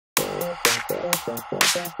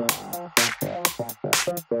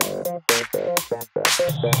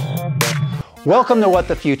Welcome to What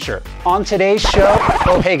the Future. On today's show,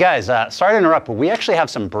 oh hey guys, sorry to interrupt, but we actually have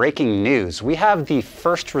some breaking news. We have the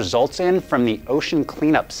first results in from the ocean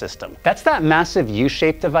cleanup system. That's that massive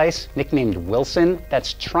U-shaped device, nicknamed Wilson,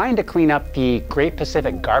 that's trying to clean up the Great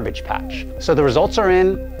Pacific Garbage Patch. So the results are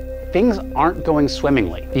in. Things aren't going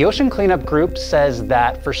swimmingly. The ocean cleanup group says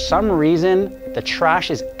that for some reason, the trash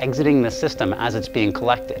is exiting the system as it's being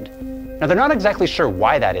collected. Now they're not exactly sure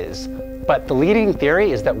why that is, but the leading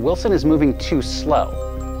theory is that Wilson is moving too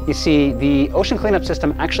slow. You see, the ocean cleanup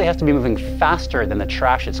system actually has to be moving faster than the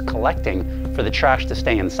trash it's collecting for the trash to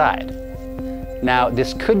stay inside. Now,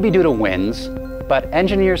 this could be due to winds, but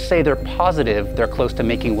engineers say they're positive they're close to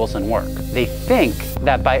making Wilson work. They think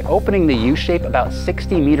that by opening the U-shape about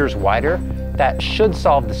 60 meters wider, that should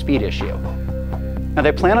solve the speed issue. Now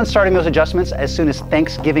they plan on starting those adjustments as soon as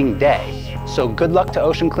Thanksgiving Day. So good luck to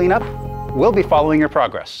ocean cleanup. We'll be following your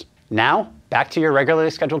progress. Now, back to your regularly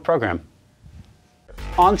scheduled program.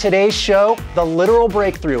 On today's show, the literal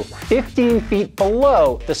breakthrough 15 feet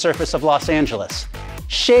below the surface of Los Angeles.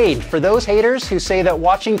 Shade for those haters who say that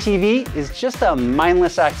watching TV is just a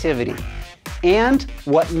mindless activity. And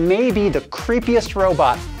what may be the creepiest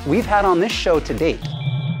robot we've had on this show to date.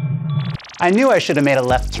 I knew I should have made a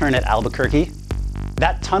left turn at Albuquerque.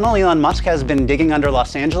 That tunnel Elon Musk has been digging under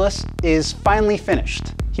Los Angeles is finally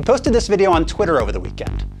finished. He posted this video on Twitter over the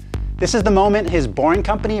weekend. This is the moment his boring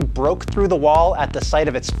company broke through the wall at the site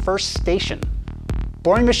of its first station.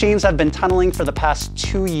 Boring machines have been tunneling for the past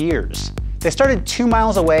 2 years. They started 2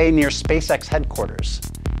 miles away near SpaceX headquarters.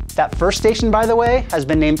 That first station, by the way, has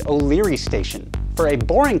been named O'Leary Station for a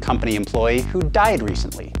Boring Company employee who died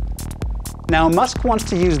recently. Now, Musk wants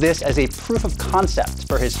to use this as a proof of concept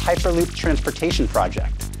for his Hyperloop transportation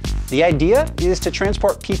project. The idea is to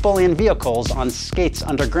transport people and vehicles on skates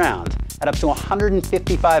underground at up to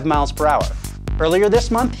 155 miles per hour. Earlier this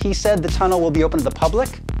month, he said the tunnel will be open to the public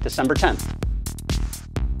December 10th.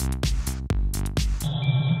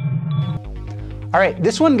 All right,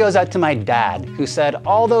 this one goes out to my dad, who said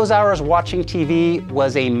all those hours watching TV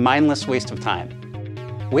was a mindless waste of time.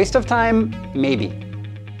 Waste of time? Maybe.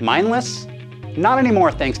 Mindless? Not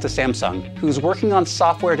anymore thanks to Samsung, who's working on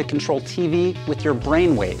software to control TV with your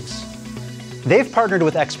brain waves. They've partnered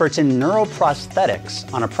with experts in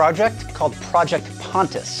neuroprosthetics on a project called Project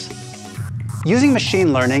Pontus. Using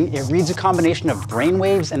machine learning, it reads a combination of brain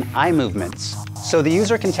waves and eye movements, so the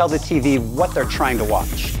user can tell the TV what they're trying to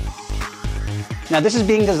watch. Now, this is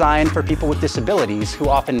being designed for people with disabilities who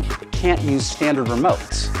often can't use standard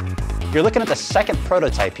remotes. You're looking at the second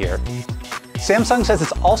prototype here. Samsung says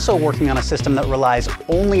it's also working on a system that relies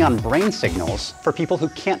only on brain signals for people who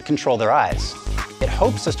can't control their eyes. It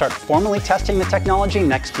hopes to start formally testing the technology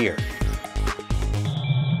next year.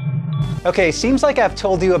 Okay, seems like I've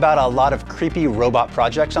told you about a lot of creepy robot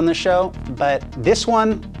projects on this show, but this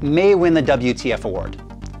one may win the WTF award.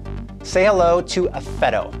 Say hello to a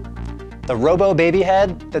Feta, the robo baby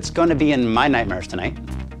head that's going to be in my nightmares tonight.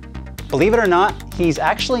 Believe it or not, he's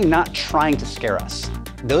actually not trying to scare us.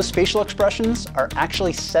 Those facial expressions are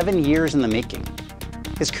actually 7 years in the making.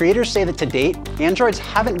 His creators say that to date, androids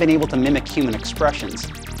haven't been able to mimic human expressions.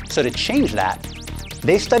 So to change that,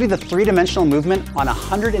 they studied the three-dimensional movement on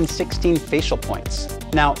 116 facial points.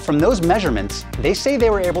 Now, from those measurements, they say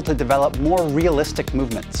they were able to develop more realistic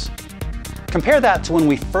movements. Compare that to when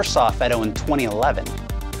we first saw Feta in 2011.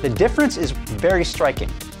 The difference is very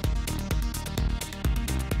striking.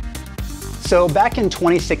 So back in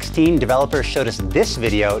 2016, developers showed us this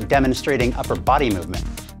video demonstrating upper body movement.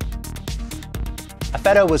 A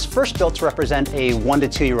Feta was first built to represent a 1 to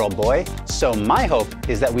 2 year old boy, so my hope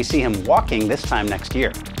is that we see him walking this time next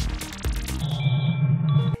year.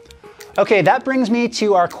 Okay, that brings me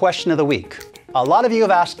to our question of the week. A lot of you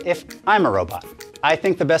have asked if I'm a robot. I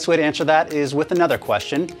think the best way to answer that is with another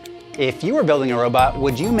question. If you were building a robot,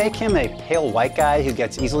 would you make him a pale white guy who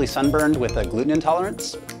gets easily sunburned with a gluten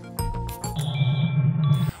intolerance?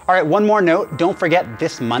 All right, one more note. Don't forget,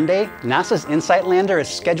 this Monday, NASA's InSight lander is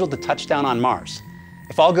scheduled to touch down on Mars.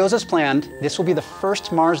 If all goes as planned, this will be the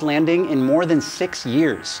first Mars landing in more than 6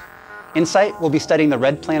 years. InSight will be studying the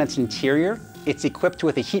red planet's interior. It's equipped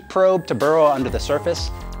with a heat probe to burrow under the surface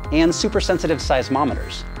and super sensitive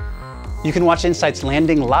seismometers. You can watch InSight's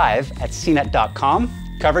landing live at CNET.com.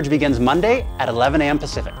 Coverage begins Monday at 11 a.m.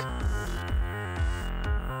 Pacific.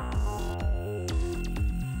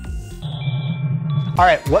 All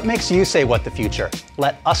right, what makes you say what the future?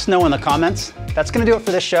 Let us know in the comments. That's gonna do it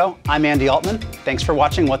for this show. I'm Andy Altman. Thanks for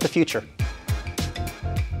watching What the Future.